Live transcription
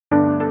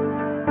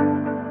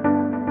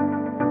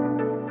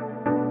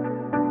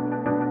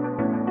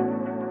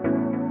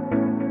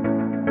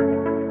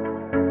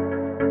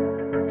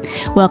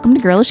Welcome to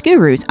Girlish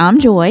Gurus. I'm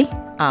Joy.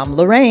 I'm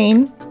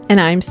Lorraine. And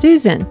I'm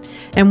Susan.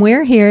 And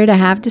we're here to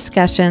have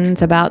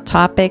discussions about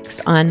topics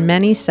on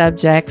many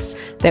subjects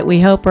that we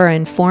hope are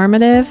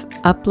informative,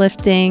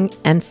 uplifting,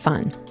 and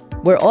fun.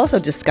 We're also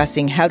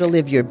discussing how to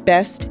live your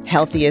best,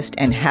 healthiest,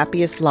 and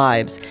happiest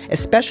lives,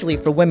 especially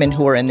for women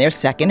who are in their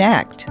second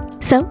act.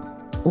 So,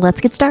 let's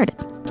get started.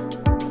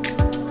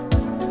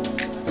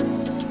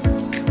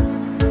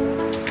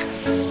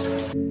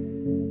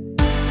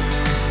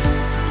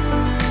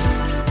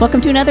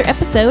 Welcome to another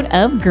episode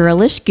of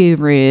Girlish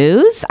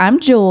Gurus. I'm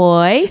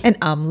Joy. And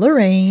I'm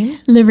Lorraine.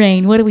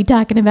 Lorraine, what are we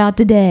talking about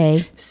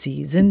today?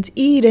 Seasoned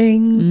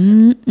eatings.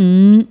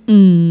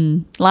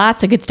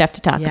 Lots of good stuff to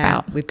talk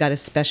about. We've got a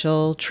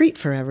special treat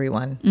for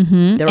everyone.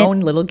 Their own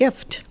little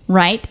gift.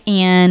 Right,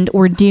 and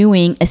we're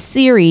doing a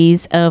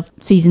series of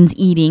Seasons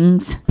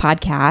Eatings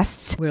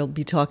podcasts. We'll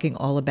be talking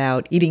all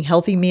about eating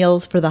healthy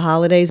meals for the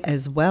holidays,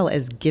 as well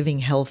as giving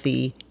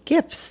healthy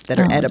gifts that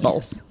are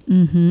edible. Yes.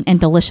 And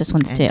delicious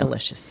ones too.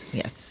 Delicious,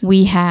 yes.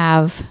 We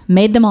have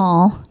made them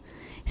all,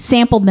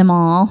 sampled them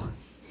all,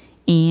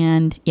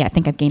 and I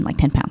think I've gained like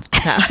 10 pounds.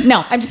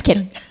 No, I'm just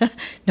kidding.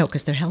 No,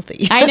 because they're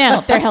healthy. I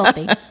know, they're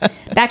healthy.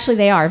 Actually,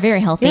 they are very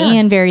healthy Yeah.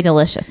 and very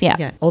delicious.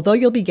 Yeah. Although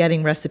you'll be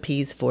getting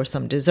recipes for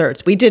some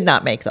desserts. We did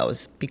not make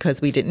those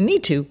because we didn't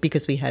need to,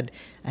 because we had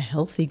a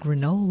healthy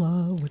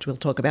granola, which we'll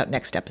talk about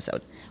next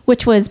episode.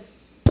 Which was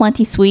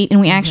plenty sweet,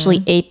 and we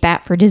actually ate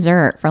that for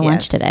dessert for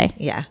lunch today.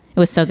 Yeah. It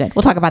was so good.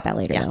 We'll talk about that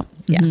later, though.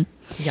 Yeah.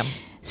 Yum.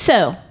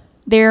 So,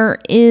 there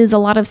is a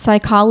lot of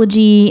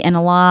psychology and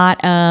a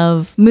lot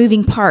of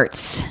moving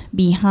parts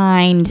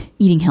behind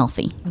eating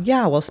healthy.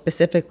 Yeah, well,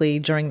 specifically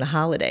during the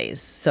holidays.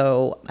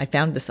 So I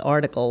found this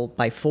article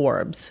by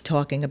Forbes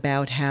talking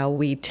about how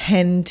we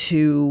tend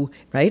to,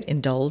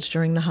 indulge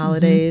during the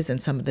holidays,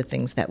 and some of the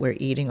things that we're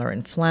eating are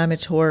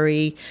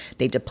inflammatory.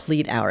 They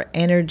deplete our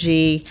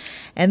energy.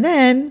 And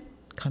then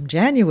come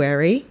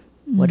January,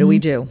 what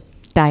do?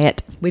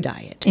 Diet. We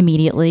diet.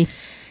 Immediately.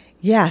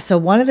 Yeah, so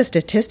one of the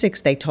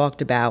statistics they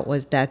talked about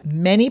was that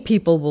many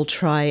people will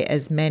try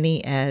as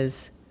many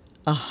as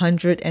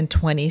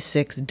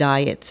 126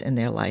 diets in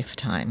their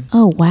lifetime.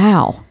 Oh,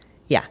 wow.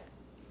 Yeah.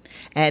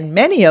 And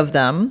many of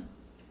them,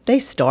 they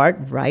start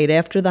right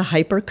after the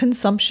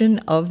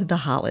hyperconsumption of the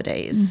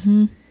holidays.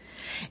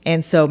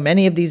 And so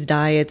many of these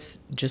diets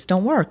just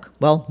don't work.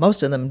 Well,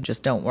 most of them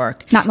just don't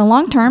work. Not in the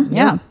long term.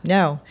 Yeah.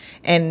 No.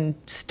 And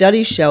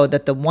studies show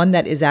that the one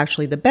that is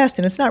actually the best,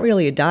 and it's not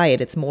really a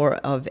diet, it's more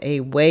of a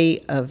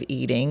way of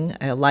eating,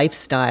 a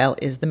lifestyle,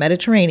 is the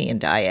Mediterranean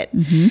diet.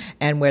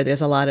 And where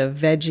there's a lot of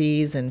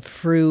veggies and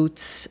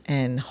fruits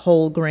and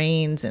whole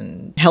grains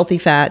and healthy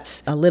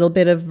fats, a little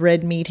bit of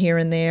red meat here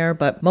and there,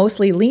 but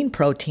mostly lean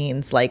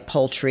proteins like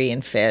poultry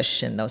and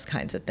fish and those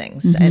kinds of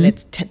things. And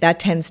that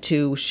tends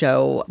to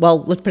show,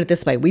 well, let's put it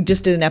this way. We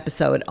just did an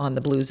episode on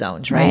the blue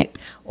zones, right?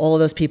 All of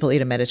those people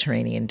eat a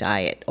Mediterranean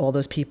diet. All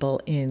those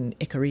people in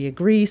Icaria,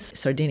 Greece,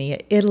 Sardinia,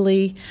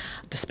 Italy,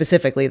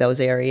 specifically those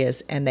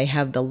areas, and they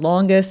have the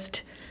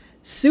longest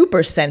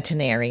super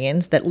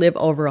centenarians that live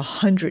over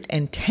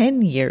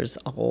 110 years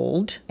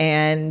old.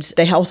 And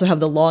they also have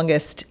the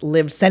longest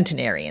lived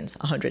centenarians,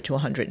 100 to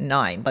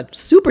 109, but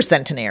super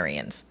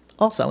centenarians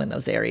also in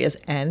those areas.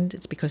 And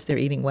it's because they're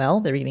eating well,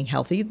 they're eating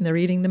healthy, and they're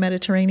eating the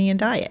Mediterranean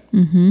diet.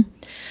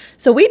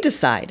 So we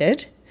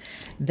decided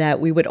that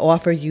we would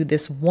offer you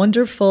this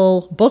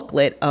wonderful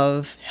booklet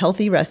of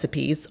healthy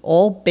recipes,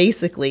 all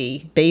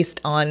basically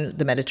based on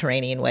the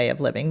Mediterranean way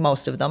of living,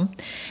 most of them.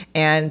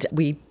 And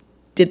we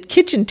did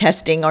kitchen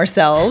testing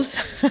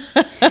ourselves.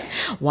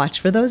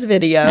 Watch for those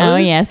videos. Oh,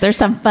 yes. There's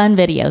some fun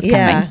videos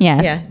coming.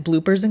 Yes. Yeah,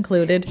 bloopers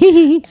included.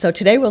 So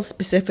today we'll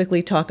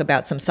specifically talk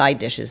about some side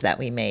dishes that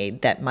we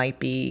made that might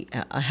be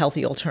a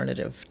healthy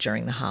alternative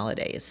during the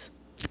holidays.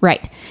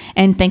 Right.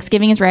 And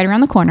Thanksgiving is right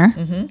around the corner.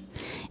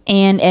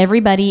 And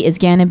everybody is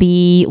going to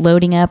be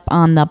loading up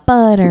on the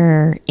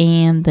butter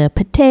and the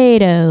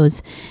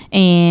potatoes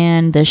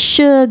and the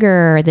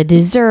sugar, the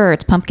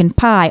desserts, pumpkin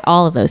pie,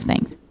 all of those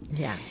things.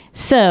 Yeah.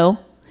 So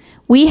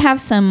we have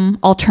some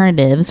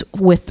alternatives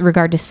with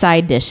regard to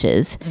side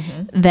dishes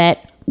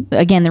that,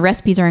 again, the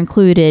recipes are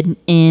included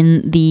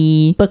in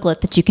the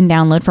booklet that you can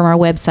download from our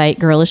website,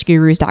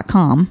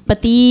 girlishgurus.com.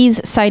 But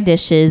these side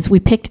dishes, we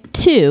picked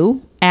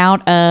two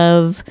out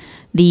of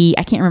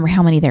I can't remember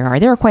how many there are.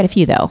 There are quite a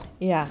few, though.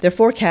 Yeah. There are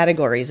 4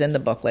 categories in the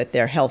booklet.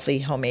 They're healthy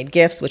homemade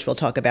gifts, which we'll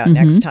talk about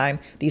next time.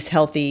 These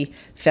healthy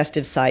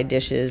festive side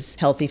dishes,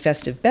 healthy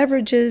festive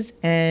beverages,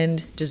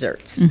 and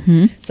desserts.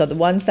 So the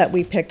ones that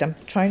we picked, I'm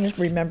trying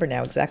to remember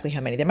now exactly how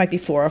many. There might be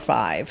 4 or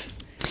 5.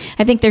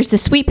 I think there's the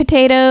sweet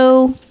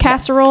potato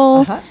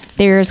casserole.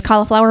 There's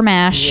cauliflower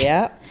mash.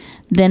 Yeah.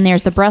 Then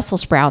there's the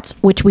Brussels sprouts,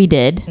 which we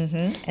did.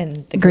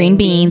 And the green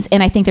beans.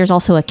 And I think there's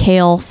also a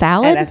kale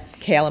salad. And a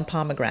kale and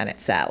pomegranate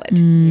salad.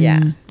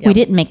 Yeah. We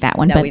didn't make that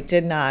one. No, but we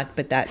did not,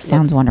 but that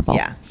sounds wonderful.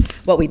 Yeah.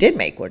 What we did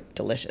make were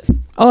delicious.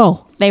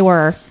 Oh, they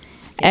were.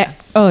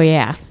 Oh,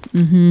 yeah.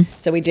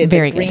 So we did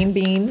Very the green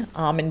bean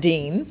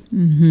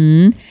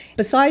almondine.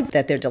 Besides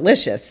that, they're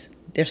delicious.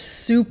 They're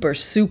super,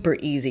 super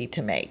easy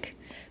to make.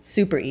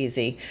 Super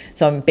easy.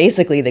 So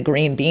basically the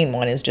green bean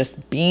one is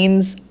just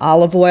beans,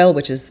 olive oil,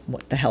 which is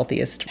the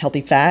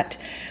healthy fat,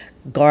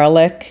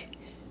 garlic,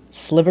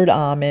 slivered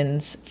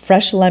almonds,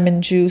 fresh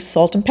lemon juice,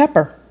 salt and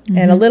pepper,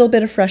 and a little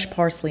bit of fresh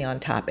parsley on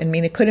top. I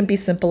mean, it couldn't be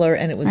simpler,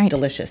 and it was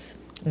delicious.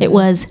 It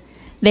was.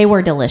 They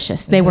were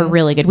delicious. They were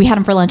really good. We had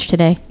them for lunch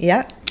today.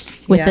 Yeah.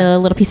 With a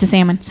little piece of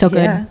salmon. So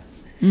good. Yeah.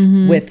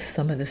 With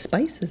some of the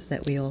spices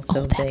that we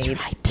also that's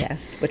made. right.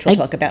 Yes, which we'll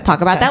talk about.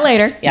 Talk about that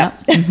later. Yeah.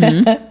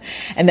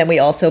 And then we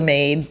also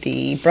made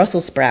the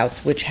Brussels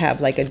sprouts, which have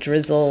like a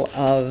drizzle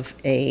of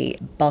a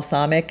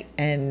balsamic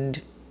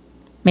and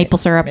Maple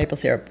syrup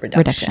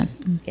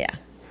reduction. Yeah.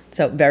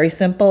 So very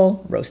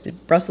simple,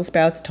 roasted Brussels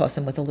sprouts, toss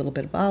them with a little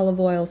bit of olive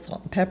oil,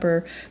 salt and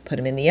pepper, put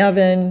them in the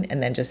oven,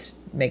 and then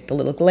just make the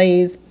little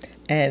glaze.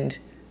 And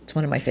it's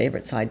one of my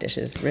favorite side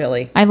dishes,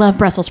 really. I love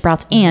Brussels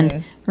sprouts.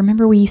 And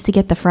remember we used to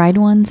get the fried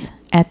ones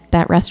at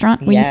that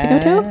restaurant we used to go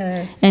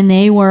to? And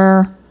they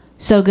were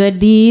so good.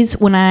 These,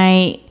 when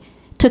I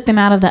took them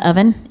out of the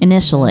oven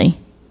initially,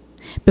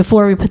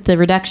 before we put the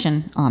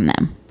reduction on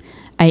them,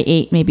 I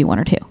ate maybe one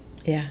or two.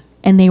 Yeah.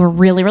 And they were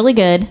really, really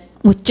good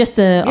with just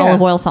the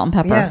olive oil, salt, and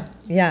pepper.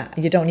 Yeah.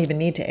 You don't even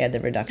need to add the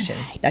reduction.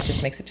 Right. That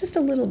just makes it just a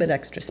little bit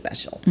extra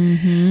special.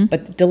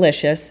 But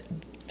delicious.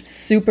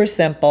 Super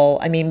simple.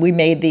 I mean, we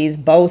made these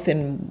both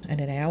in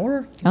an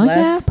hour. Oh,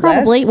 yeah,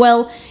 probably.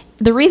 Well,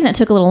 the reason it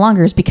took a little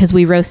longer is because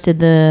we roasted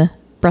the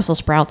Brussels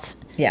sprouts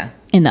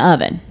in the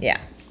oven. Yeah.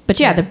 But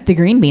the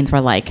green beans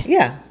were like,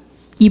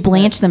 you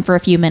blanch them for a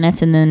few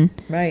minutes and then...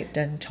 Right,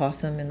 then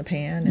toss them in the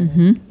pan.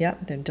 And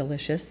they're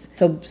delicious.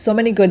 So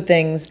many good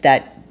things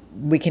that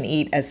we can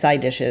eat as side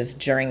dishes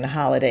during the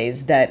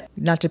holidays, that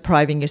not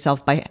depriving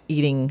yourself by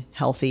eating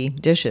healthy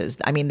dishes.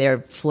 I mean, they're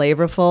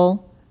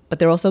flavorful, but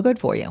they're also good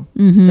for you.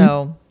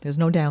 So there's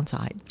no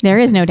downside. There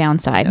is no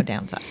downside. No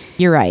downside.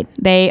 You're right.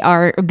 They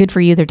are good for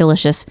you. They're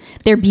delicious.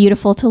 They're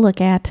beautiful to look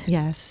at.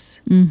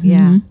 Yes.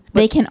 Yeah.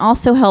 They can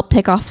also help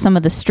take off some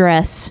of the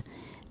stress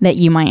that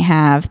you might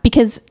have,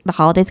 because the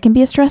holidays can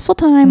be a stressful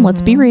time.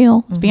 Let's be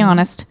real. Let's be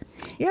honest.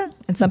 Yeah.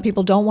 And some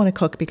people don't want to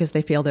cook because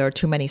they feel there are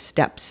too many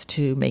steps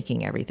to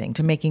making everything,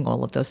 to making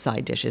all of those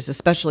side dishes,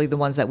 especially the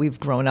ones that we've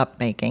grown up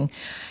making.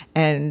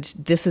 And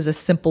this is a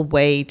simple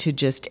way to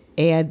just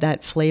add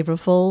that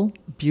flavorful,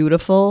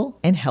 beautiful,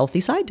 and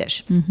healthy side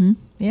dish.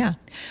 Yeah.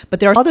 But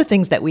there are other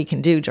things that we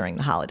can do during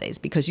the holidays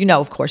because,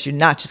 of course, you're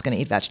not just going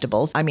to eat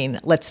vegetables. I mean,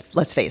 let's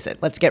face it.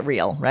 Let's get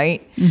real,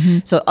 right?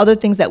 So other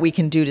things that we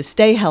can do to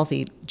stay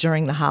healthy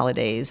during the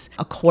holidays,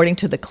 according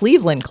to the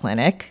Cleveland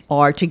Clinic,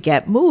 are to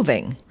get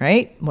moving,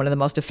 right? One of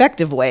the most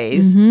effective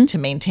ways to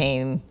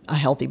maintain a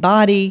healthy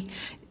body,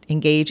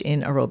 engage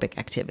in aerobic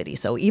activity.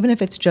 So even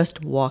if it's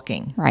just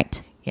walking.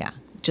 Right. Yeah.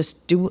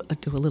 Just do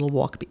a little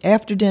walk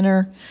after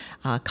dinner,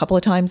 a couple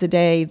of times a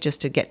day,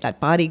 just to get that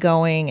body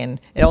going. And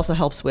it also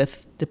helps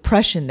with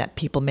depression that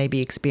people may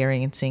be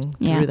experiencing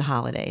through the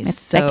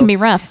holidays. That can be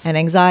rough. And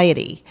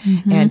anxiety.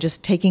 And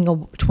just taking a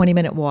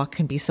 20-minute walk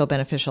can be so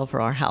beneficial for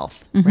our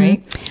health,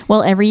 right?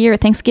 Well, every year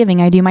at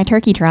Thanksgiving, I do my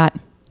turkey trot.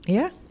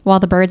 Yeah. While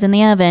the bird's in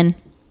the oven.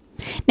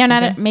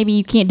 Now, maybe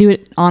you can't do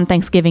it on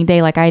Thanksgiving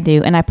Day like I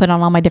do, and I put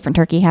on all my different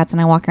turkey hats and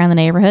I walk around the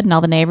neighborhood, and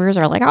all the neighbors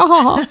are like,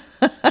 "Oh,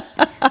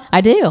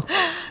 I do."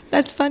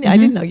 That's funny. I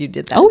didn't know you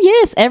did that. Oh,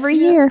 yes, every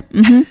year.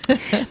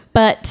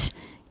 But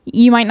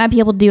you might not be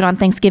able to do it on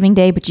Thanksgiving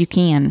Day, but you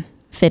can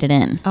fit it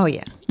in. Oh,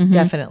 yeah.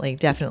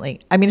 Definitely.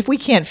 I mean, if we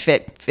can't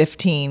fit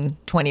 15,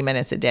 20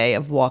 minutes a day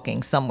of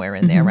walking somewhere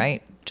in there,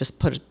 right? Just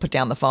put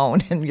down the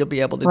phone and you'll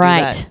be able to do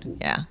that.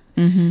 Yeah.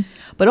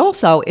 But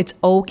also, it's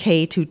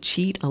okay to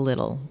cheat a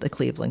little, the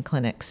Cleveland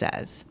Clinic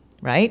says,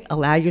 right?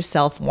 Allow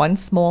yourself one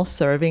small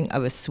serving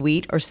of a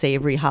sweet or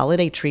savory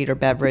holiday treat or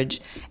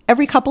beverage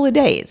every couple of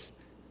days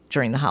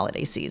during the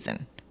holiday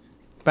season,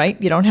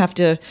 right? You don't have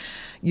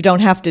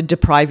to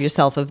deprive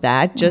yourself of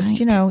that.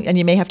 Just, and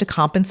you may have to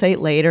compensate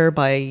later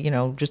by,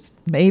 just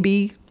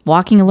maybe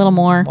walking a little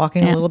more. A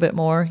little bit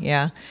more,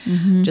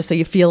 just so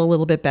you feel a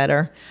little bit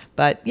better.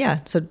 But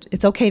so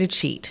it's okay to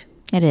cheat.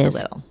 It is. A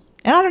little.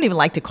 And I don't even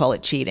like to call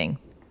it cheating.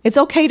 It's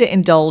okay to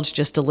indulge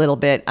just a little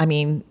bit. I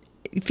mean,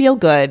 you feel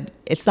good.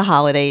 It's the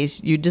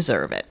holidays. You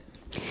deserve it.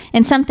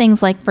 And some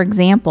things like, for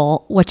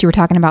example, what you were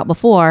talking about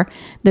before,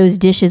 those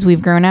dishes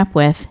we've grown up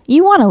with,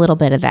 you want a little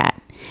bit of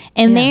that.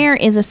 And there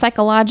is a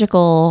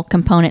psychological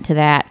component to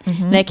that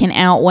that can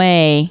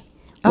outweigh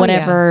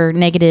whatever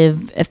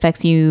negative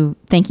effects you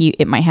think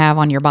it might have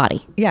on your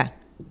body. Yeah,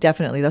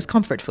 definitely. Those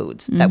comfort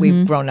foods that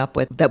we've grown up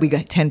with, that we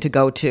tend to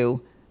go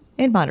to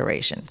in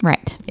moderation.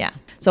 Right. Yeah.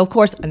 So, of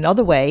course,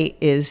 another way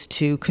is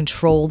to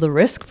control the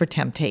risk for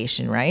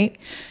temptation, right?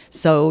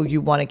 So you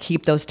want to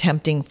keep those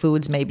tempting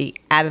foods maybe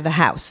out of the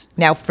house.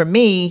 Now, for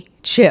me,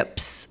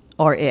 chips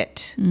are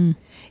it.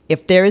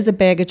 If there is a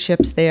bag of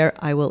chips there,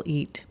 I will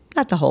eat,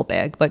 not the whole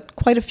bag, but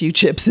quite a few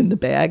chips in the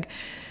bag.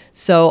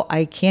 So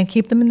I can't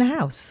keep them in the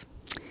house.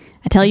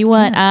 I tell you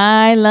what,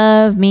 I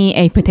love me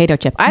a potato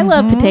chip. I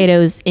love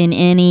potatoes in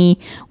any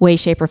way,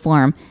 shape, or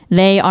form.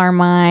 They are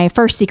my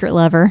first secret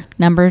lover.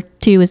 Number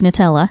 2 is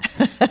Nutella.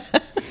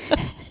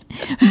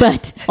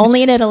 But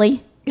only in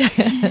Italy.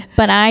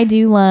 But I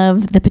do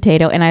love the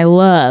potato, and I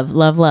love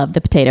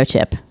the potato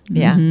chip.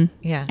 Yeah.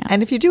 Yeah.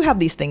 And if you do have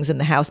these things in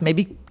the house,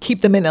 maybe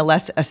keep them in a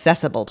less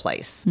accessible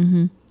place.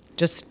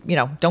 Just,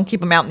 don't keep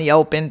them out in the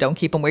open. Don't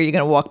keep them where you're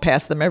going to walk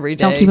past them every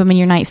day. Don't keep them in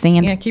your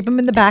nightstand. Yeah, keep them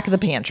in the back of the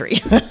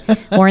pantry.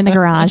 Or in the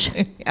garage.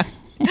 Yeah.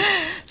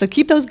 So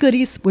keep those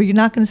goodies where you're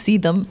not going to see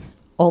them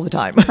all the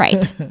time.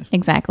 Right.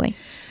 Exactly.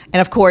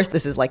 And of course,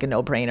 this is like a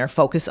no-brainer.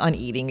 Focus on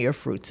eating your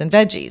fruits and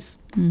veggies.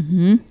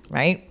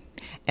 Right?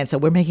 And so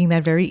we're making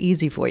that very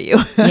easy for you.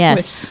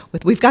 Yes.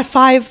 We've got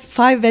five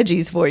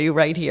veggies for you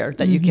right here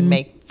that you can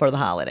make for the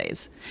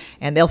holidays.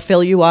 And they'll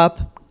fill you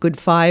up. Good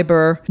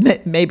fiber,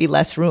 maybe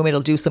less room.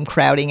 It'll do some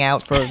crowding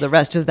out for the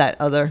rest of that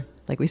other,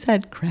 like we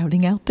said,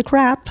 crowding out the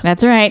crap.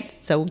 That's right.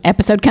 So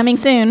episode coming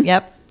soon.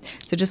 Yep.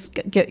 So just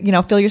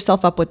fill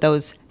yourself up with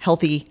those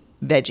healthy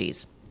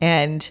veggies.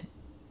 And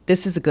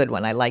this is a good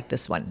one. I like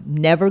this one.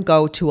 Never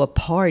go to a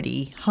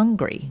party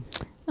hungry.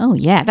 Oh,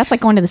 yeah. That's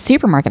like going to the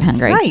supermarket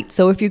hungry. Right.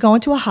 So if you're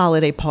going to a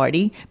holiday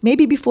party,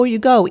 maybe before you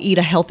go, eat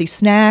a healthy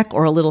snack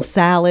or a little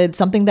salad,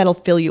 something that'll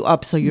fill you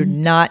up so you're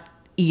not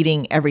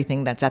eating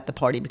everything that's at the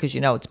party, because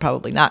it's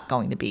probably not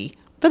going to be,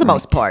 for the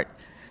most part,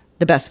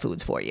 the best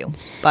foods for you.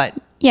 But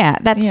yeah,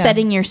 that's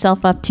setting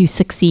yourself up to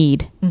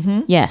succeed.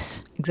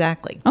 Yes.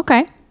 Exactly.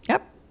 Okay.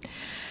 Yep.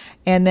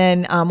 And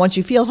then once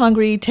you feel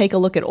hungry, take a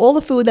look at all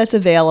the food that's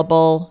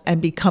available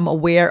and become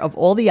aware of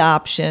all the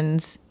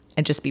options,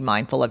 and just be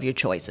mindful of your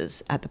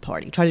choices at the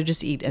party. Try to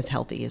just eat as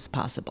healthy as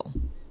possible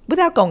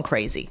without going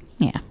crazy.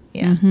 Yeah.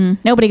 Yeah.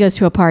 Nobody goes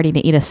to a party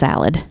to eat a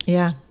salad.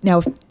 Yeah.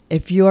 Now,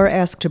 if you're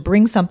asked to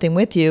bring something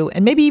with you,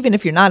 and maybe even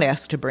if you're not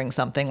asked to bring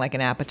something like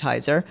an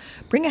appetizer,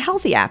 bring a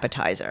healthy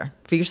appetizer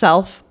for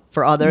yourself,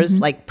 for others,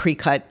 like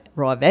pre-cut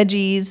raw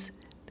veggies,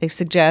 they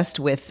suggest,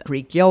 with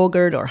Greek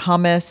yogurt or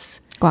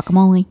hummus,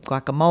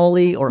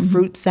 Guacamole, or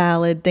fruit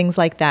salad, things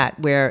like that,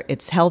 where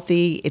it's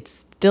healthy,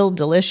 it's still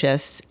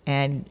delicious,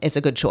 and it's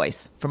a good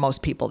choice for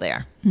most people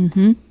there.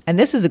 And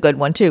this is a good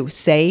one too.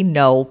 Say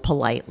no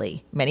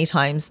politely. Many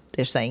times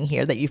they're saying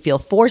here that you feel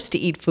forced to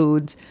eat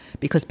foods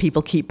because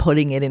people keep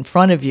putting it in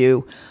front of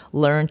you.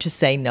 Learn to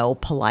say no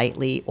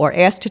politely, or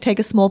ask to take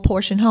a small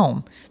portion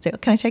home. Say,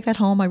 can I take that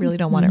home? I really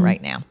don't want it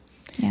right now.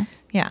 Yeah.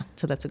 Yeah,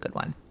 so that's a good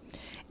one.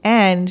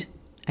 And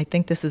I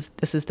think this is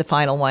the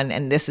final one,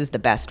 and this is the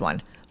best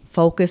one.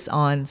 Focus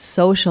on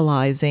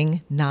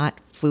socializing, not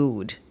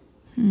food.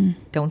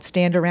 Don't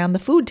stand around the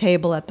food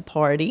table at the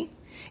party.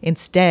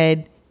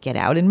 Instead, get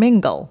out and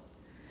mingle.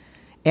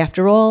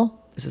 After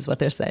all, this is what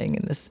they're saying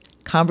in this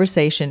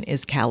conversation,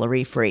 is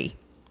calorie-free.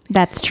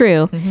 That's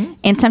true.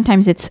 And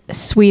sometimes it's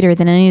sweeter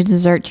than any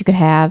dessert you could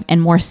have,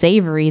 and more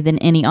savory than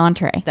any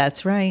entree.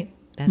 That's right.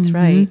 That's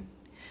right.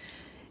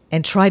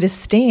 And try to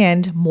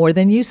stand more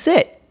than you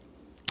sit,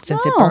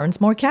 since it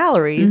burns more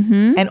calories,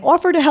 and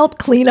offer to help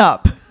clean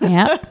up,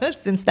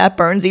 since that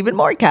burns even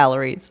more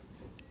calories.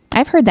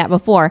 I've heard that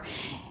before.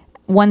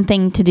 One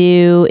thing to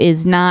do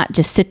is not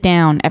just sit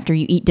down after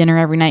you eat dinner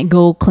every night.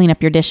 Go clean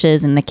up your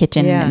dishes in the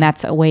kitchen. Yeah. And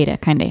that's a way to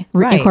kind of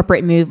Right.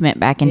 incorporate movement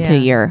back into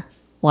your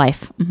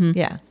life.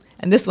 Yeah.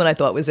 And this one I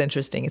thought was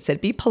interesting. It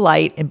said, be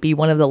polite and be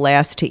one of the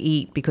last to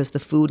eat, because the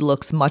food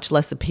looks much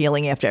less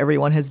appealing after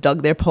everyone has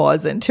dug their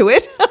paws into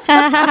it.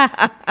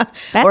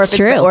 That's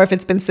true. Or if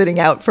it's been sitting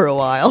out for a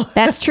while.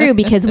 That's true,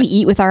 because we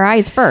eat with our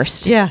eyes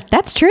first. Yeah.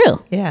 That's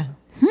true. Yeah.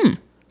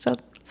 So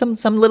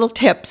some little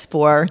tips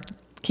for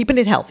keeping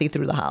it healthy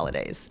through the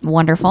holidays.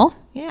 Wonderful.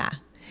 Yeah.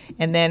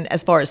 And then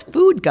as far as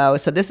food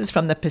goes, so this is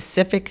from the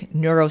Pacific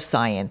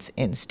Neuroscience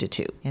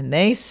Institute. And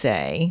they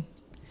say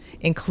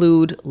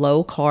include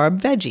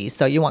low-carb veggies.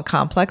 So you want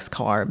complex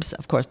carbs.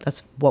 Of course,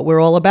 that's what we're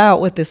all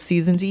about with this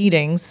season's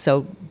eatings.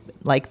 So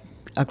like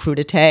a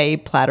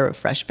crudité, platter of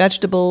fresh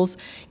vegetables,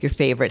 your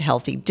favorite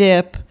healthy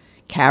dip,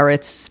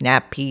 carrots,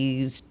 snap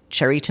peas,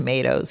 cherry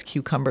tomatoes,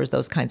 cucumbers,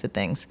 those kinds of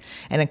things.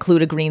 And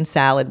include a green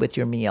salad with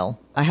your meal.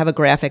 I have a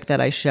graphic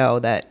that I show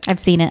that... I've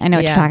seen it. I know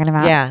what you're talking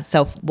about. Yeah.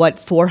 So what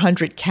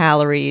 400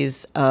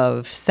 calories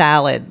of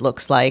salad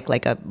looks like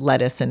a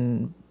lettuce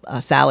and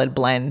a salad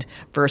blend,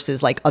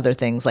 versus like other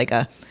things like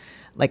a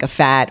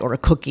fat or a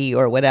cookie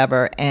or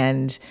whatever.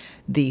 And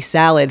the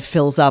salad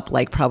fills up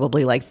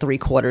probably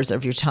 3/4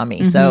 of your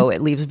tummy. So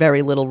it leaves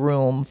very little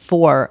room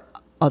for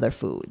other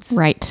foods.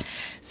 Right.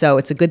 So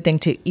it's a good thing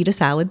to eat a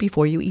salad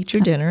before you eat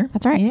your dinner.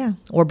 That's right. Yeah.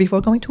 Or before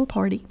going to a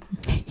party.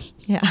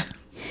 Yeah.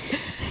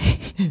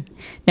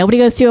 Nobody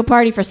goes to a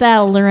party for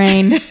salad,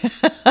 Lorraine.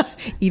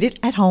 Eat it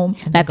at home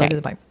and then go to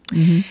the party.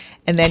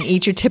 And then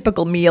eat your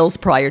typical meals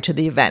prior to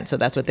the event. So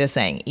that's what they're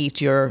saying.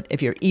 If you're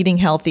eating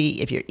healthy,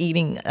 if you're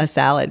eating a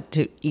salad,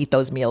 to eat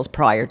those meals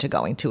prior to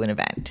going to an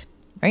event,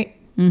 right?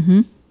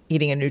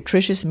 Eating a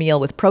nutritious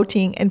meal with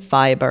protein and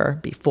fiber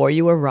before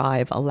you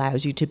arrive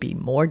allows you to be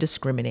more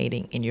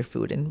discriminating in your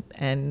food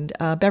and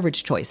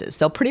beverage choices.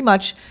 So pretty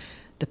much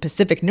the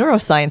Pacific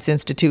Neuroscience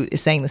Institute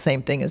is saying the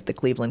same thing as the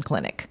Cleveland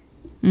Clinic.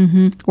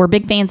 We're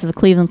big fans of the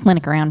Cleveland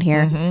Clinic around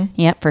here.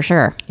 Yep, for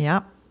sure.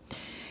 Yeah.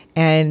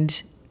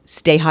 And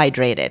stay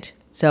hydrated.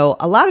 So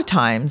a lot of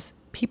times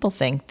people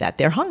think that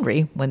they're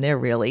hungry when they're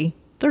really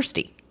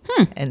thirsty.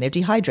 and they're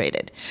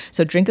dehydrated.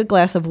 So drink a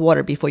glass of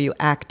water before you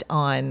act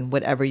on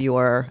whatever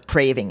your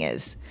craving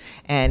is,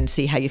 and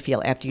see how you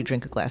feel after you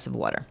drink a glass of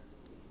water.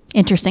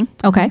 Interesting.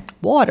 Okay.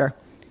 Water.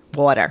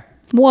 Water.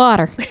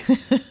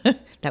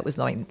 That was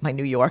my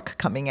New York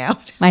coming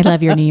out. I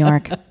love your New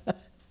York.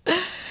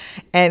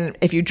 And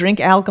if you drink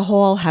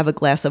alcohol, have a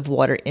glass of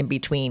water in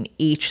between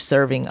each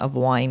serving of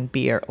wine,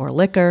 beer, or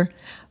liquor,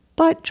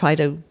 but try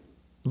to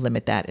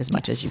limit that as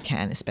much as you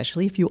can,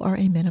 especially if you are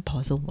a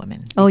menopausal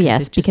woman. Oh,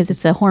 yes, because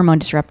it's a hormone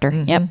disruptor.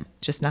 Yep.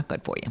 Just not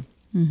good for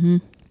you.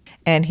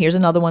 And here's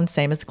another one,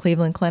 same as the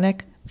Cleveland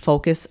Clinic,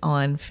 focus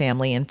on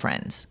family and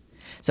friends.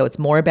 So it's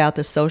more about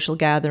the social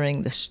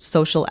gathering, the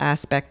social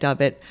aspect of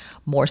it,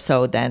 more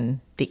so than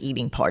the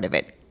eating part of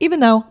it. Even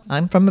though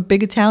I'm from a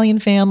big Italian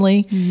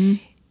family,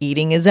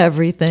 eating is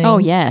everything. Oh,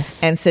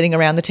 yes. And sitting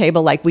around the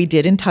table like we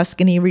did in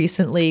Tuscany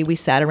recently, we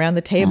sat around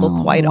the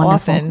table quite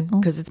often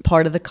because it's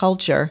part of the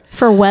culture.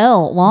 For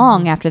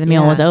long after the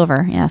meal was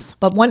over, yes.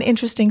 But one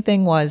interesting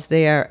thing was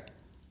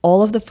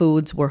all of the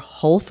foods were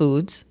whole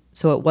foods.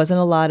 So it wasn't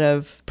a lot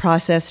of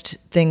processed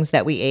things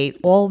that we ate,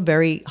 all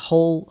very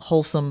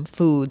wholesome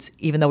foods,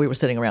 even though we were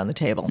sitting around the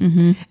table.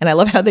 And I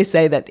love how they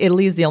say that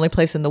Italy is the only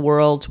place in the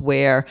world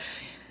where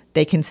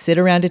they can sit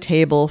around a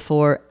table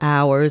for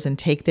hours and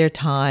take their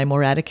time,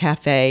 or at a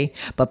cafe,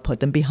 but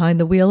put them behind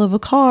the wheel of a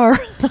car.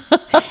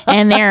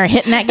 And they're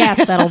hitting that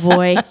gas pedal,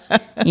 boy.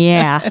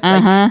 Yeah.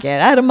 Like,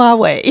 get out of my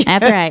way.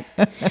 That's right.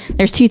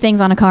 There's two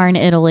things on a car in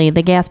Italy,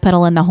 the gas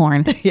pedal and the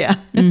horn. Yeah.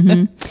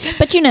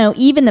 But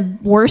even the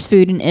worst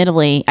food in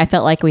Italy, I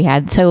felt like we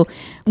had. So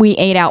we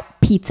ate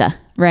out pizza,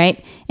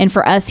 right? And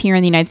for us here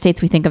in the United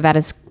States, we think of that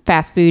as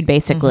fast food,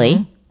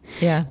 basically.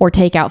 Yeah. Or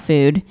takeout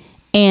food.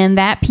 And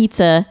that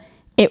pizza,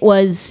 it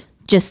was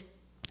just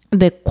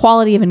the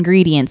quality of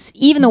ingredients,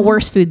 even the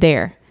worst food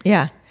there.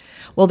 Yeah.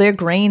 Well, their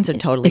grains are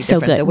totally It's so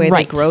different. good. The way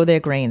Right. they grow their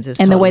grains is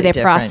And the totally way they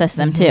different. process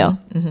them, too.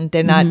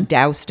 They're not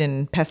doused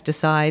in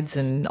pesticides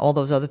and all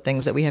those other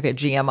things that we have here,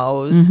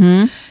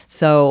 GMOs.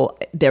 So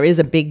there is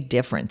a big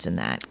difference in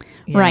that.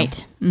 you know.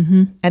 Right.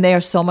 And they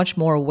are so much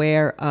more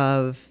aware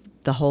of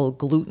the whole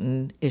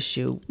gluten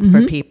issue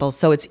for people.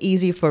 So it's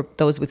easy for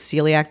those with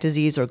celiac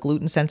disease or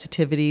gluten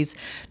sensitivities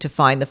to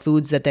find the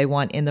foods that they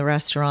want in the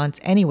restaurants,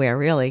 anywhere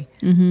really.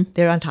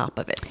 They're on top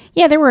of it.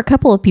 Yeah, there were a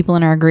couple of people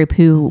in our group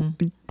who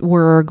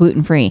were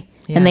gluten-free.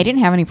 And they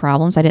didn't have any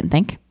problems, I didn't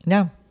think.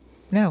 No,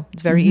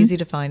 it's very easy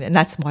to find. And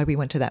that's why we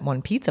went to that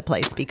one pizza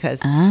place, because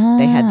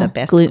they had the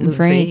best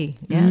gluten-free.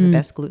 The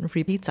best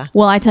gluten-free pizza.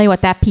 Well, I tell you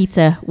what, that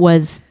pizza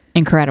was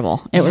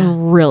incredible. It was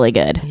really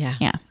good.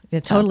 Yeah.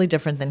 It's totally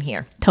different than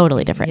here.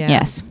 Totally different,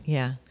 yes.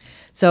 Yeah.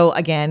 So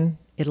again,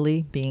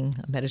 Italy being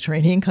a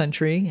Mediterranean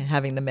country,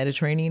 having the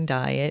Mediterranean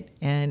diet,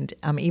 and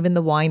even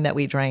the wine that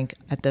we drank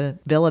at the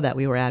villa that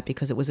we were at,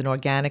 because it was an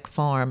organic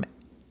farm,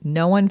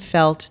 no one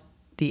felt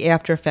the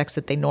after effects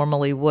that they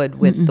normally would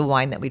with the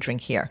wine that we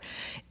drink here.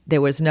 There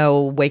was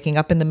no waking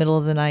up in the middle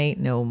of the night,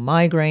 no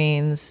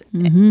migraines,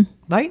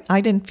 right?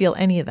 I didn't feel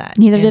any of that.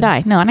 Neither did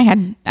I. No,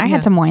 and I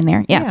had some wine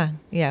there.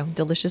 Yeah,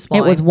 delicious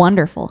wine. It was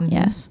wonderful,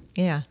 yes.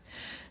 Yeah.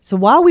 So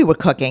while we were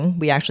cooking,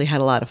 we actually had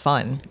a lot of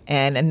fun.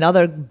 And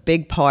another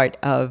big part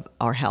of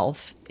our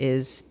health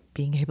is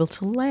being able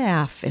to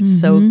laugh. It's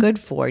so good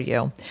for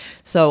you.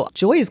 So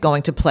Joy is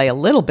going to play a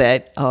little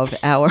bit of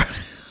our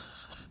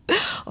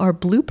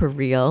blooper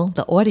reel,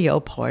 the audio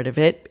part of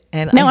it.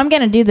 And I'm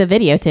going to do the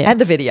video too. And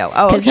the video.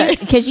 Oh, okay.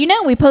 Because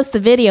we post the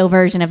video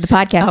version of the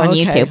podcast on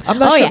okay. YouTube. I'm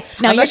not sure. Yeah.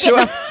 No, I'm not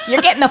sure.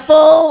 You're getting the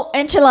full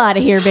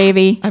enchilada here,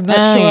 baby. I'm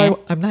not sure. Yeah.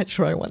 I'm not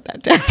sure I want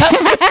that to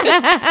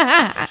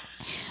happen.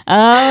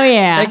 Oh,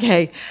 yeah.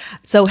 Okay.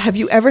 So have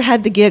you ever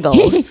had the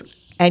giggles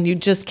and you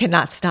just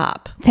cannot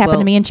stop? It's happened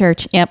to me in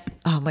church. Yep.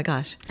 Oh, my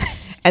gosh.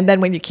 And then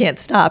when you can't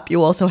stop,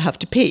 you also have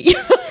to pee.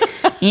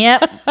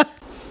 Yep.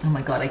 Oh,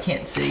 my God. I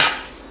can't see.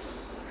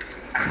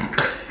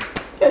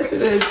 Yes,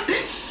 it is.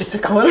 It's a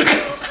quarter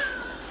cup.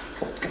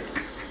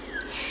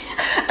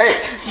 All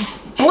right.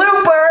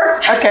 Blooper.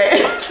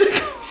 Okay.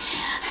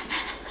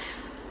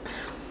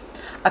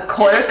 A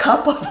quarter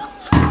cup of...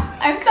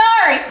 I'm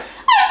sorry.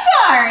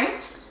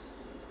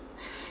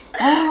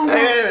 Oh,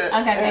 okay.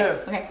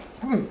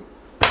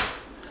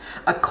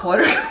 A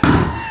quarter. Now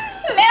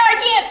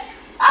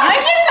I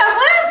can't stop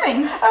laughing.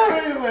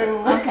 Wait.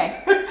 Okay.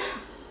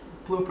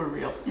 Blooper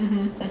reel.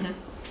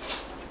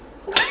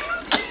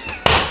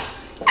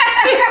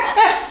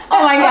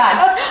 Oh my God.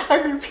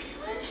 I'm gonna pee.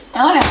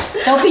 Oh no!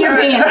 Don't pee your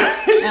pants.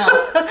 No.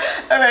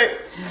 All right.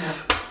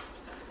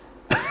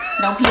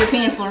 Don't pee your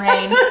pants,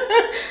 Lorraine.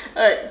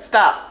 All right.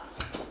 Stop.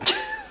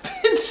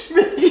 Pinch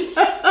me.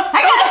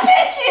 I gotta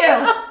pinch you.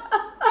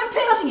 I'm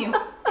pinching you.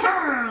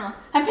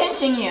 I'm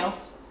pinching you.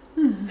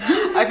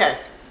 Okay.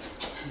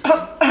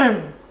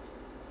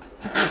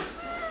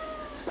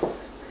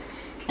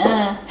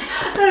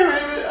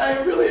 I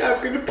really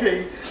am gonna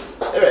pee.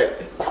 All right.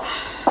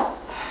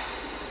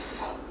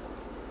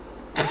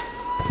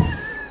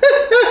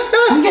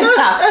 We gotta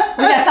stop.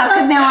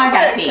 Because now I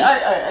gotta pee.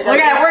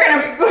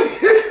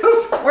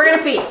 We're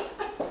gonna pee.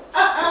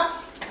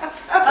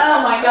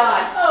 Oh my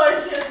God. Oh,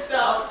 I can't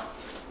stop.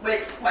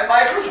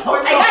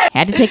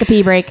 Had to take a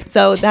pee break.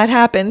 So that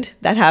happened.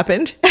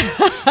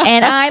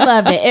 And I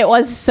loved it. It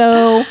was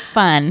so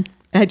fun.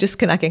 I just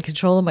cannot get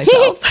control of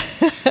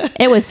myself.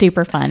 It was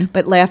super fun.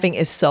 But laughing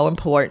is so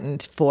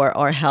important for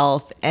our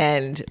health.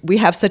 And we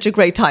have such a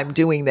great time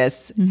doing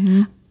this.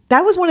 Mm-hmm.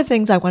 That was one of the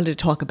things I wanted to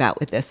talk about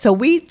with this. So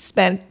we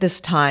spent this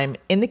time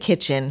in the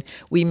kitchen.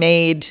 We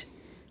made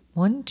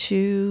 1,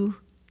 2,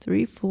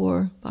 3,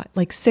 4, 5,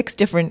 like 6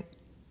 different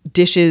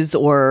dishes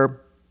or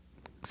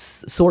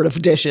sort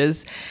of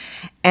dishes,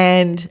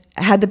 and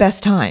had the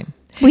best time.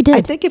 We did.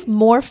 I think if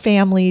more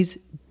families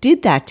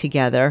did that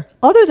together,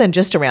 other than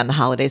just around the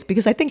holidays,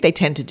 because I think they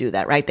tend to do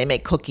that, right? They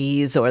make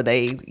cookies, or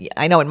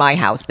I know in my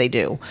house they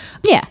do.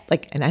 Yeah.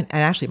 And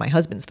actually my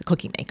husband's the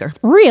cookie maker.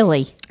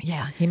 Really?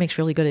 Yeah, he makes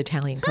really good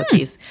Italian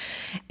cookies.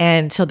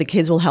 And so the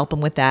kids will help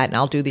him with that, and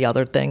I'll do the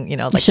other thing,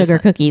 like sugar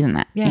cookies and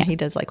that. Yeah, he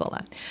does like all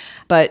that.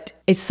 But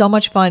it's so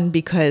much fun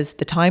because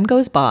the time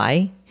goes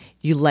by,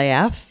 you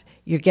laugh,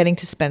 you're getting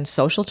to spend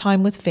social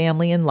time with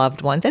family and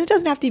loved ones. And it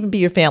doesn't have to even be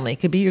your family. It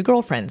could be your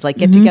girlfriends. Like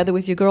get together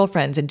with your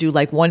girlfriends and do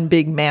like one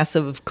big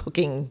massive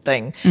cooking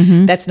thing.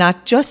 That's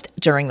not just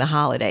during the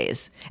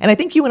holidays. And I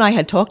think you and I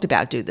had talked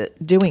about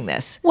doing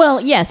this.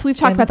 Well, yes, we've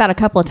talked about that a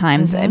couple of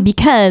times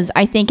because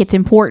I think it's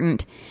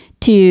important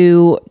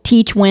to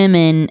teach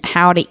women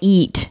how to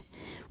eat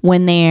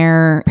when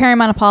they're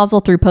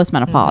perimenopausal through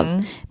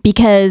postmenopause,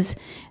 because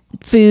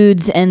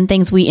foods and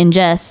things we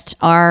ingest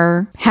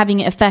are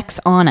having effects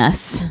on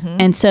us.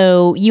 And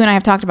so you and I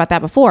have talked about that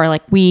before.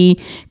 Like we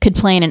could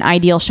plan an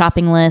ideal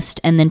shopping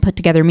list and then put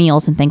together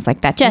meals and things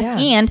like that. Jess,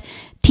 and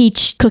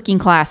teach cooking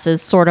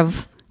classes sort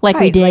of like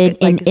we did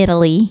in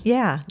Italy.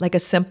 Yeah, like a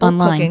simple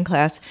online cooking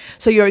class.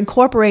 So you're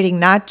incorporating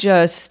not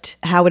just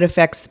how it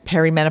affects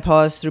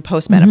perimenopause through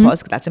postmenopause,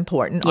 because that's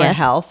important, our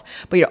health,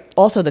 but you're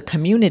also the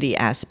community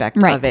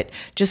aspect of it.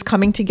 Just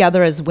coming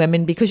together as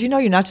women, because you're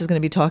not just going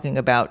to be talking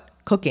about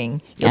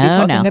cooking. You'll be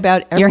talking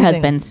about everything. Your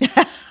husbands.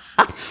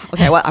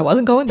 Okay, well, I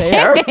wasn't going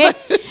there.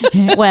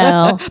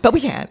 Well. But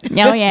we can.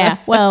 Oh, yeah.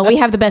 Well, we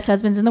have the best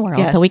husbands in the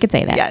world, so we could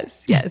say that.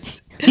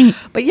 Yes.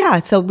 But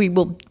yeah, so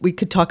we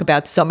could talk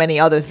about so many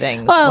other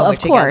things. Well, when we're of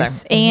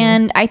course.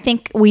 And I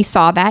think we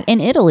saw that in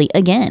Italy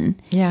again.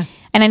 Yeah.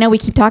 And I know we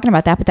keep talking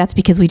about that, but that's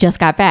because we just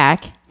got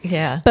back.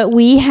 Yeah. But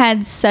we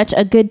had such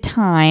a good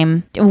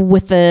time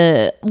with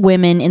the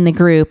women in the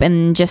group,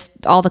 and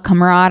just all the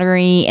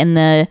camaraderie and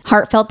the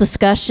heartfelt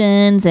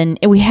discussions. And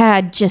we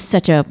had just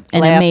such an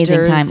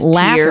amazing time.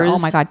 Laughter. Oh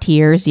my God.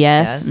 Tears.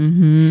 Yes.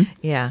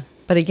 Yeah.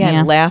 But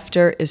again,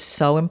 laughter is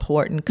so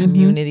important.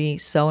 Community,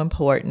 so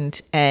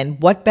important.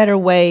 And what better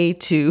way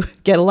to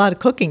get a lot of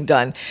cooking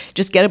done?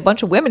 Just get a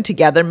bunch of women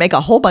together, make a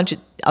whole bunch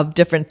of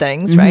different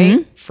things,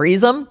 right?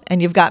 Freeze them,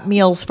 and you've got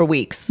meals for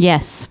weeks.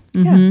 Yes.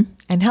 Yeah.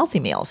 And healthy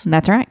meals.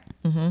 That's right.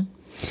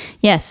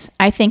 Yes.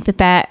 I think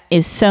that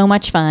is so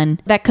much fun.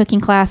 That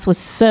cooking class was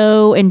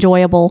so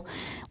enjoyable.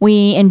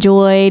 We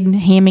enjoyed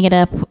hamming it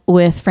up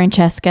with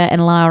Francesca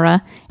and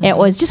Laura. It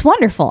was just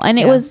wonderful. And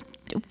it was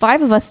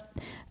 5 of us,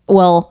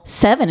 well,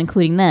 7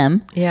 including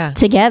them,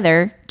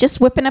 together,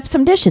 just whipping up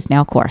some dishes. Now,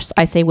 of course,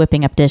 I say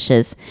whipping up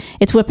dishes.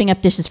 It's whipping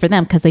up dishes for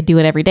them because they do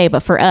it every day.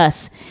 But for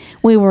us,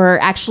 we were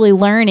actually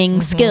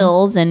learning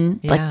skills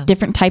and like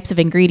different types of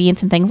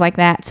ingredients and things like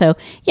that. So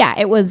yeah,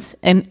 it was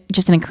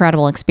just an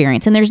incredible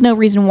experience. And there's no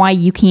reason why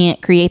you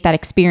can't create that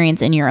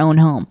experience in your own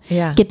home.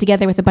 Yeah. Get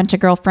together with a bunch of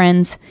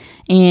girlfriends.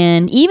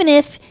 And even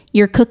if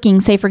you're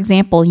cooking, say, for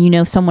example,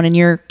 someone in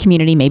your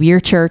community, maybe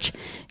your church,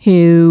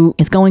 who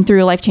is going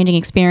through a life-changing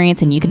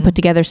experience, and you can put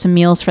together some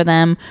meals for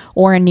them,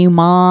 or a new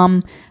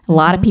mom. A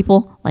lot of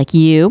people like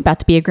you, about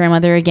to be a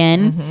grandmother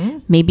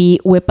again, maybe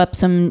whip up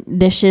some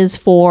dishes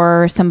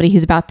for somebody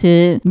who's about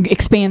to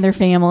expand their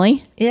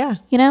family. Yeah.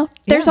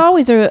 There's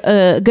always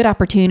a good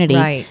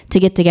opportunity to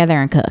get together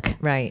and cook.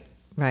 Right.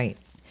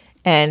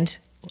 And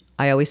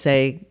I always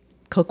say,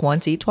 cook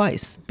once, eat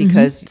twice,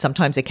 because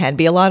sometimes it can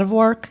be a lot of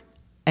work.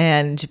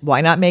 And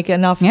why not make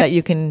enough that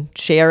you can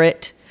share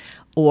it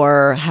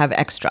or have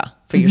extra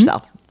for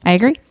yourself? I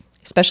agree.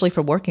 Especially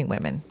for working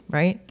women,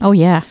 right? Oh,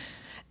 yeah.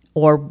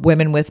 Or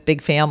women with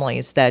big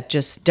families that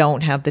just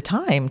don't have the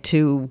time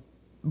to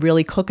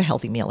really cook a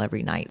healthy meal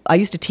every night. I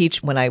used to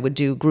teach when I would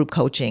do group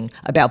coaching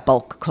about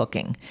bulk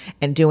cooking,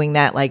 and doing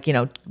that, like,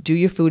 do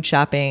your food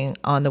shopping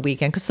on the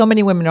weekend, because so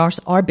many women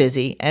are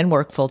busy and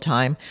work full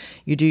time.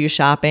 You do your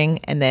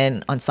shopping, and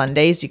then on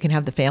Sundays you can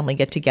have the family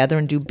get together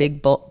and do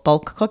big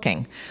bulk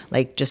cooking,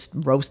 like just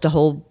roast a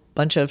whole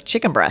bunch of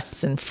chicken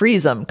breasts and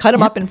freeze them, cut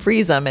them up and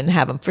freeze them, and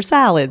have them for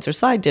salads or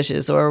side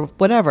dishes or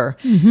whatever.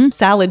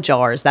 Salad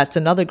jars, that's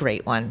another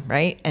great one,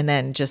 right? And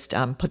then just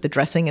put the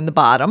dressing in the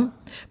bottom,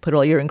 put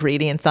all your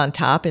ingredients on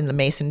top in the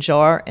mason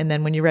jar, and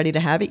then when you're ready to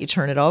have it, you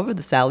turn it over,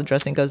 the salad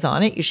dressing goes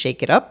on it, you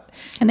shake it up,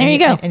 and there you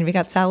go. And we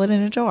got salad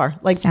in a jar.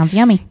 Like, sounds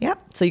yummy. Yeah.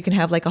 So you can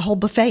have like a whole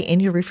buffet in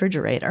your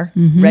refrigerator,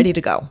 ready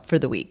to go for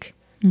the week.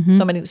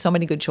 So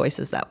many good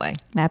choices that way.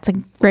 That's a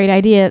great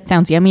idea. It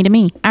sounds yummy to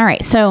me. All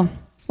right. So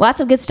lots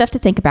of good stuff to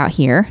think about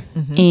here.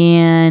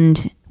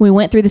 And we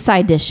went through the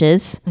side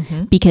dishes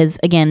because,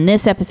 again,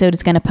 this episode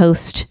is going to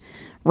post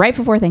right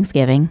before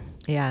Thanksgiving.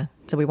 Yeah.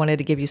 So we wanted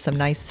to give you some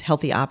nice,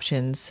 healthy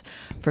options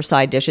for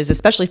side dishes,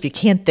 especially if you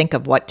can't think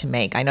of what to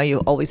make. I know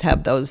you always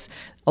have those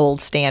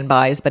old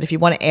standbys, but if you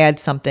want to add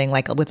something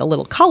like with a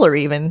little color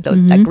even,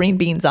 that green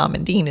beans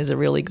almondine is a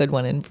really good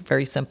one and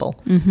very simple.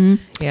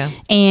 Yeah.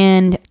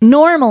 And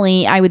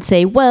normally I would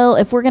say, well,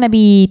 if we're going to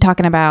be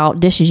talking about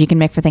dishes you can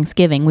make for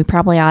Thanksgiving, we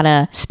probably ought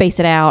to space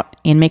it out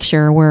and make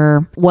sure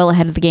we're well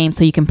ahead of the game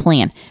so you can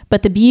plan.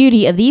 But the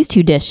beauty of these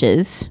two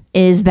dishes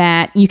is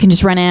that you can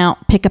just run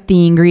out, pick up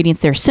the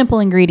ingredients. They're simple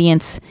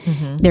ingredients.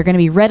 They're going to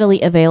be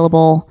readily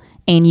available,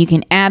 and you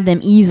can add them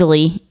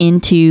easily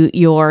into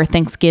your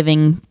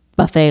Thanksgiving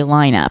buffet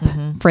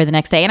lineup for the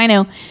next day. And I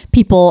know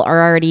people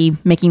are already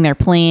making their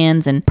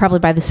plans, and probably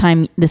by the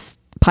time this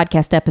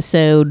podcast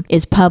episode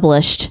is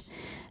published,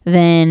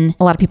 then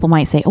a lot of people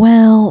might say,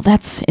 well,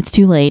 it's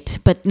too late.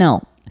 But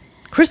no.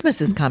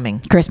 Christmas is coming.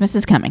 Christmas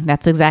is coming.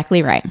 That's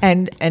exactly right.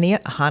 And any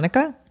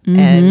Hanukkah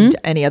and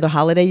any other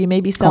holiday you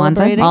may be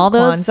celebrating. Kwanzaa, all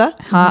those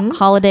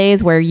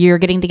holidays where you're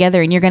getting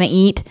together and you're going to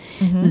eat.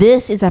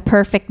 This is a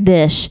perfect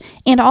dish.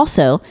 And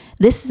also,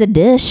 this is a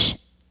dish.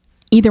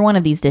 Either one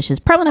of these dishes,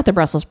 probably not the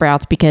Brussels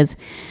sprouts, because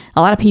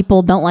a lot of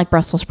people don't like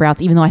Brussels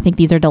sprouts, even though I think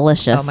these are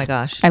delicious. Oh my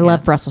gosh. I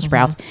love Brussels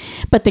sprouts.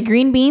 But the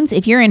green beans,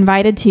 if you're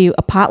invited to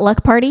a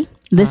potluck party,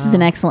 this is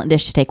an excellent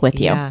dish to take with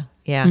you.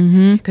 Yeah.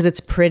 Because it's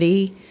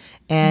pretty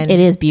and it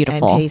is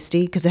beautiful and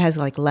tasty because it has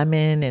like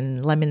lemon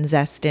and lemon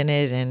zest in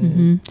it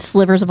and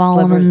slivers of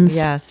almonds.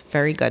 Yes,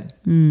 very good.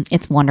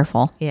 It's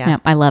wonderful. Yeah.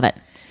 I love it.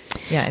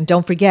 Yeah, and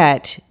don't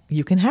forget,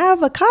 you can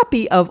have a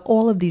copy of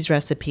all of these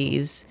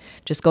recipes.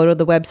 Just go to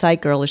the website,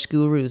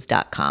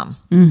 girlishgurus.com.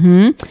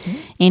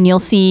 And you'll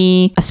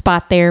see a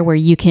spot there where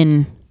you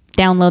can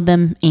download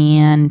them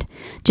and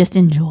just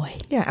enjoy.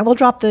 Yeah, and we'll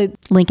drop the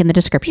link in the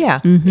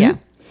description. Yeah.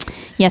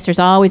 Yes, there's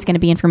always going to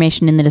be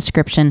information in the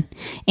description.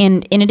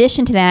 And in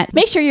addition to that,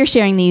 make sure you're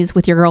sharing these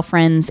with your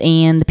girlfriends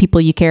and the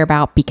people you care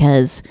about,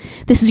 because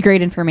this is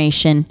great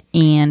information.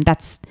 And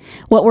that's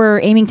what we're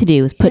aiming to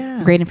do, is put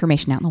great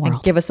information out in the world.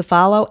 And give us a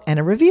follow and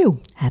a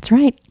review. That's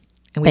right.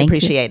 And we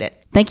appreciate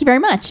it. Thank you very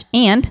much.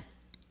 And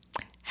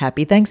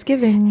happy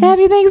Thanksgiving.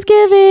 Happy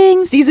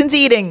Thanksgiving. Season's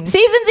eatings.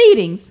 Season's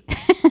eatings.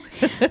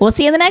 We'll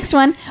see you in the next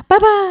one.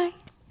 Bye-bye.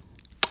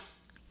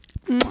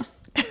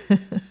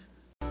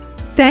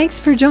 Thanks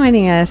for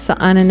joining us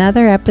on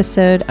another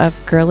episode of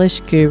Girlish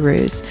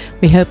Gurus.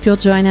 We hope you'll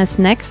join us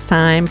next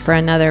time for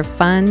another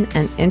fun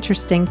and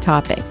interesting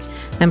topic.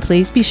 And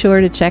please be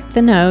sure to check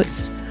the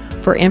notes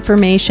for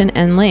information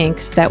and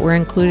links that were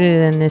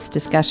included in this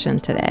discussion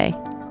today.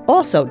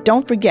 Also,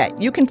 don't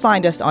forget, you can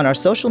find us on our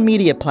social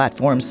media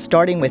platforms,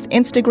 starting with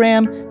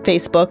Instagram,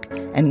 Facebook,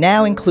 and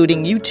now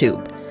including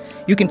YouTube.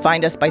 You can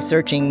find us by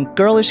searching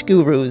Girlish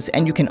Gurus,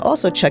 and you can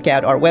also check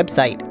out our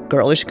website,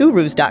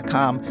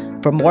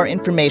 girlishgurus.com, for more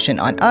information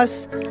on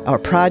us, our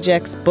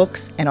projects,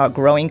 books, and our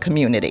growing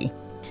community.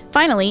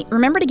 Finally,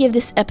 remember to give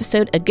this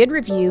episode a good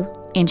review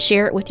and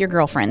share it with your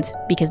girlfriends,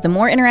 because the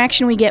more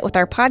interaction we get with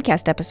our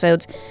podcast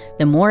episodes,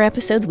 the more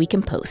episodes we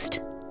can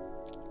post.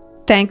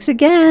 Thanks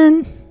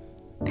again.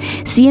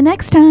 See you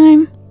next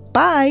time.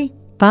 Bye.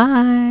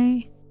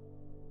 Bye.